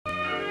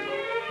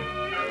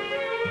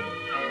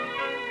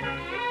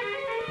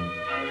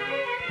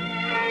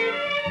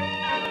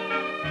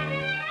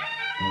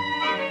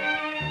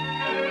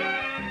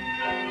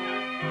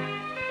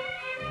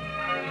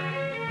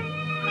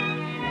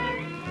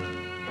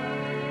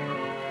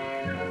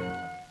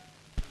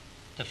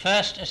The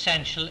first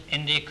essential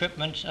in the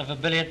equipment of a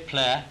billiard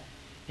player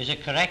is a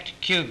correct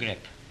cue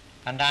grip,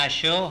 and I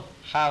show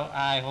how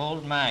I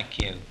hold my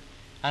cue,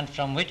 and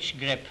from which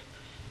grip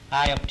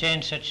I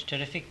obtain such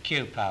terrific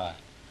cue power.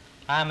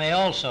 I may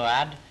also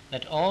add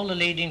that all the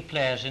leading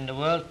players in the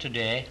world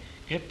today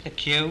grip the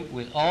cue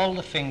with all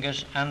the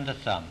fingers and the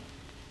thumb.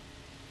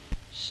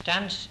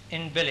 Stance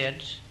in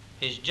billiards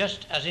is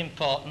just as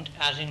important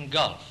as in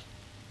golf,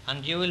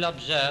 and you will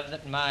observe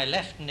that my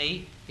left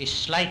knee is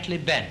slightly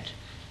bent,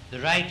 the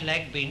right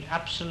leg being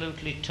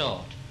absolutely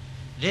taut,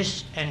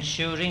 this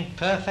ensuring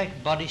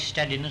perfect body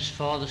steadiness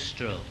for the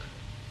stroke.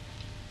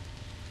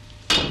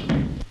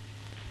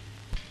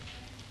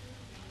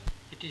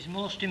 It is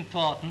most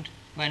important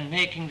when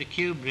making the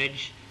cue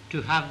bridge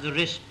to have the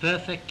wrist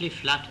perfectly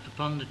flat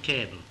upon the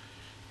table,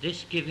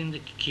 this giving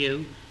the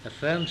cue a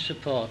firm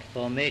support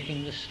for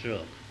making the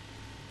stroke.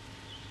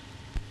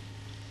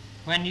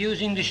 When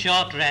using the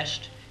short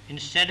rest,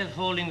 instead of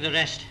holding the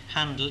rest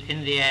handle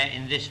in the air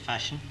in this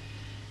fashion,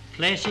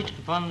 place it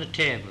upon the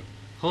table,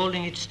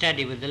 holding it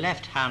steady with the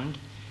left hand,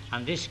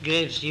 and this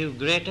gives you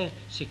greater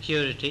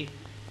security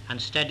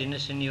and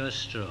steadiness in your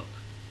stroke.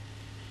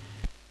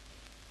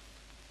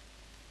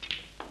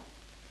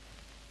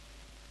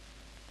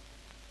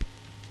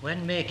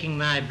 When making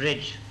my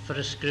bridge for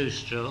a screw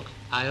stroke,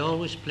 I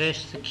always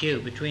place the cue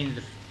between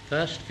the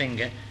first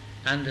finger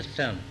and the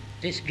thumb,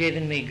 this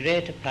giving me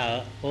greater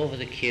power over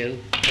the cue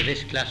for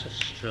this class of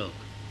stroke.